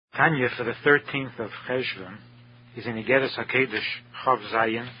Tanya for the 13th of Cheshvan is in Igeres HaKedesh Chav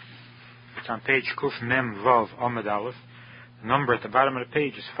Zayin. It's on page Kuf Mem Vav Amud Aleph. The number at the bottom of the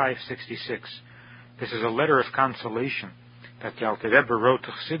page is 566. This is a letter of consolation that the Alter Rebbe wrote to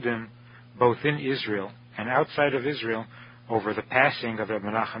Chassidim both in Israel and outside of Israel over the passing of Reb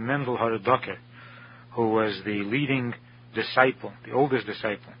Menachem Mendel Haradoker, who was the leading disciple, the oldest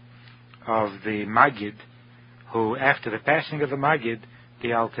disciple of the Maggid, who after the passing of the Maggid,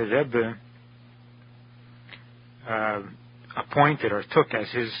 the Alter Rebbe appointed or took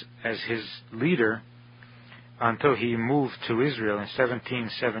as his leader until he moved to Israel in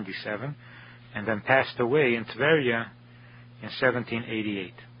 1777 and then passed away in Tveria in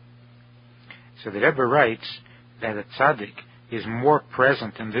 1788. So the Rebbe writes that a tzaddik is more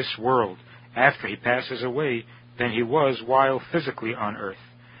present in this world after he passes away than he was while physically on earth,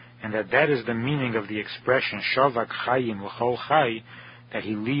 and that is the meaning of the expression Shavak Chayim L'chol Chai, that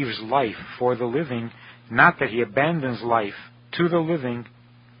he leaves life for the living, not that he abandons life to the living,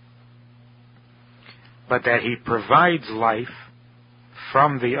 but that he provides life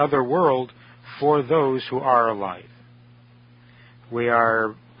from the other world for those who are alive. We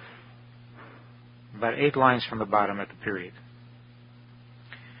are about 8 lines from the bottom at the period.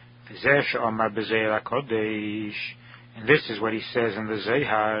 And this is what he says in the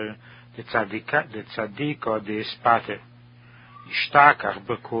Zehar, the tzaddik or the ispater, ishtakach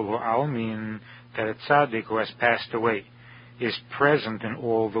b'kulu almin, that a tzaddik who has passed away is present in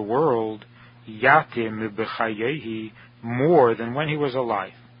all the world, yatim b'chayehi, more than when he was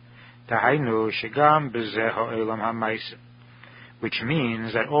alive. Tahainu shegam b'zeh ha'olam ha'maisa, which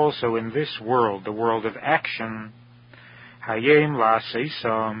means that also in this world, the world of action, hayem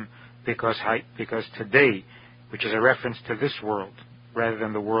la'seisam, because today, which is a reference to this world rather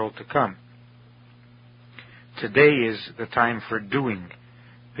than the world to come, today is the time for doing,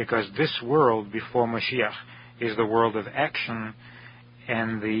 because this world before Mashiach is the world of action,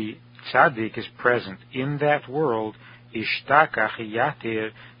 and the tzaddik is present in that world. Ishtakach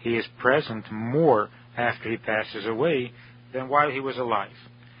yatir, he is present more after he passes away than while he was alive.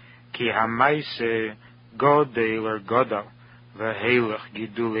 Ki hamaise godel or godal v'heilach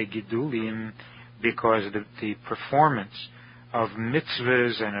gidule gidulim, because the performance of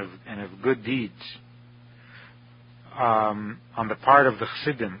mitzvahs and of good deeds on the part of the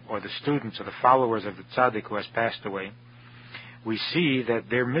chassidim or the students or the followers of the tzaddik who has passed away, we see that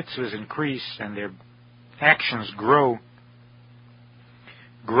their mitzvahs increase and their actions grow,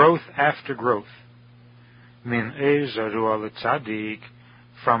 growth after growth. Min ezaru al tzaddik,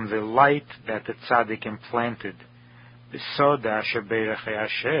 from the light that the tzaddik implanted, b'soda sheberachei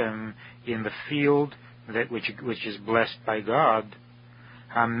Hashem, in the field that which is blessed by God,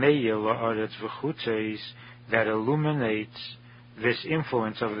 hameya la'aretz v'chutzeis, that illuminates, this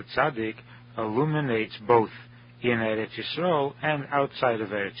influence of the tzaddik illuminates both in Eretz Yisrael and outside of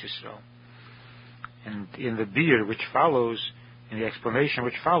Eretz Yisrael. And in the beer which follows, in the explanation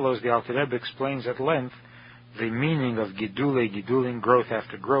which follows, the Alter Rebbe explains at length the meaning of gidulin, growth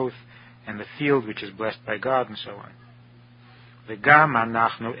after growth, and the field which is blessed by God, and so on. V'gam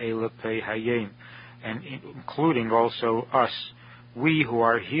anachnu elepei hayim, and including also us, we who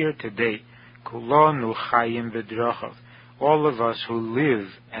are here today, kulonu chayim b'drachav, all of us who live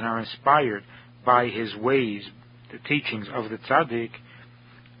and are inspired by his ways, the teachings of the tzaddik,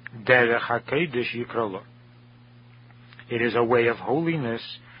 derech hakodesh yikrolo. It is a way of holiness,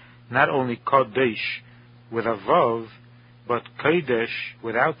 not only kodesh with a vav, but kodesh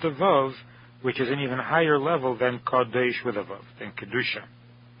without the vav, which is an even higher level than kodesh with a vav, than kedusha.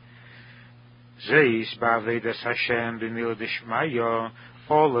 Zeis ba'avedas Hashem b'mila d'shmaya.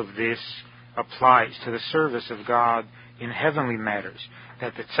 All of this applies to the service of God in heavenly matters,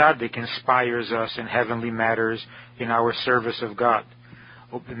 that the tzaddik inspires us in heavenly matters in our service of God.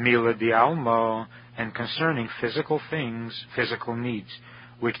 B'mila d'alma, and concerning physical things, physical needs,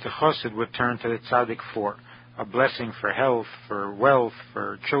 which the chassid would turn to the tzaddik for, a blessing for health, for wealth,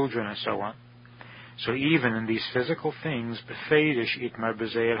 for children, and so on. So even in these physical things, b'feidish itmar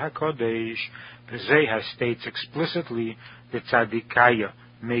b'zeir hakodesh, b'zeir states explicitly the tzaddikaya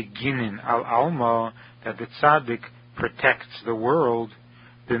meginin al alma, that the tzaddik protects the world,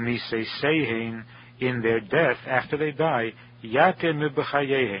 b'misei seihin, in their death after they die, yater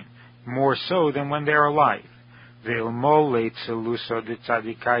mib'chayehin, more so than when they are alive. Ve'ilmo leitzelusa de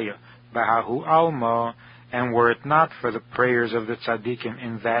tzaddikaya b'hahu alma, and were it not for the prayers of the tzaddikim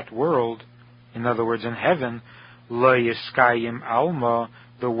in that world, in other words, in heaven, lo yiskayim alma,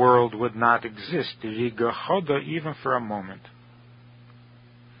 the world would not exist, riga choda, even for a moment.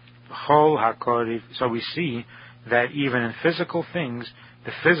 So we see that even in physical things,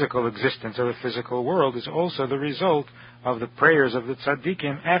 the physical existence of the physical world is also the result of the prayers of the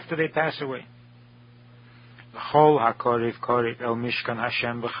tzaddikim after they pass away.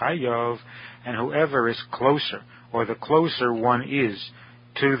 And whoever is closer, or the closer one is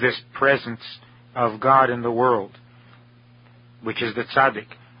to this presence of God in the world, which is the tzaddik,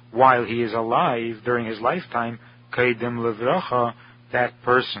 while he is alive during his lifetime, kaidim levracha, that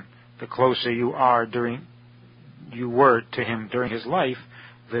person, the closer you were to him during his life,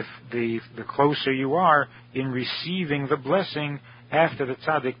 the closer you are in receiving the blessing after the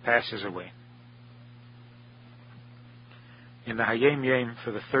tzaddik passes away. In the Hayom Yom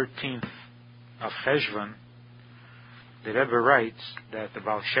for the 13th of Cheshvan, the Rebbe writes that the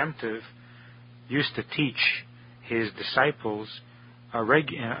Baal Shem Tov used to teach his disciples a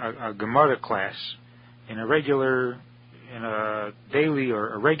Gemara class in a daily or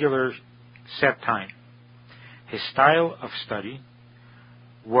a regular set time. His style of study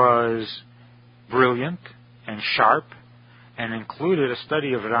was brilliant and sharp, and included a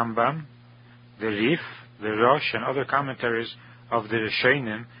study of Rambam, the Rif, the Rosh, and other commentaries of the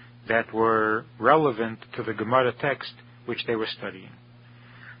Rishonim that were relevant to the Gemara text which they were studying.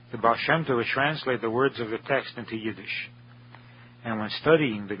 The Baal Shem Tov would translate the words of the text into Yiddish. And when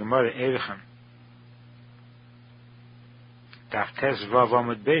studying the Gemara Erechem, Daf Tes Vav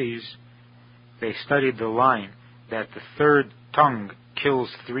Amud Beis, they studied the line that the third tongue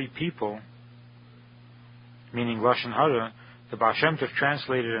kills 3 people, meaning Lashon Hara. The Baal Shem Tov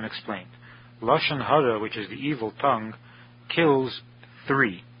translated and explained. Lashon Hara, which is the evil tongue, kills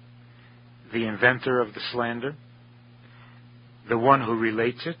 3. The inventor of the slander, the one who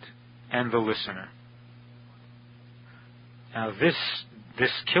relates it, and the listener. Now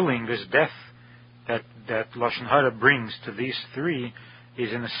this killing, this death that Lashon Hara brings to these 3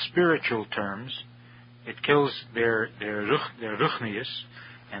 is in the spiritual terms. It kills their ruchnius,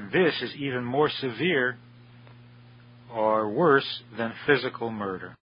 and this is even more severe or worse than physical murder.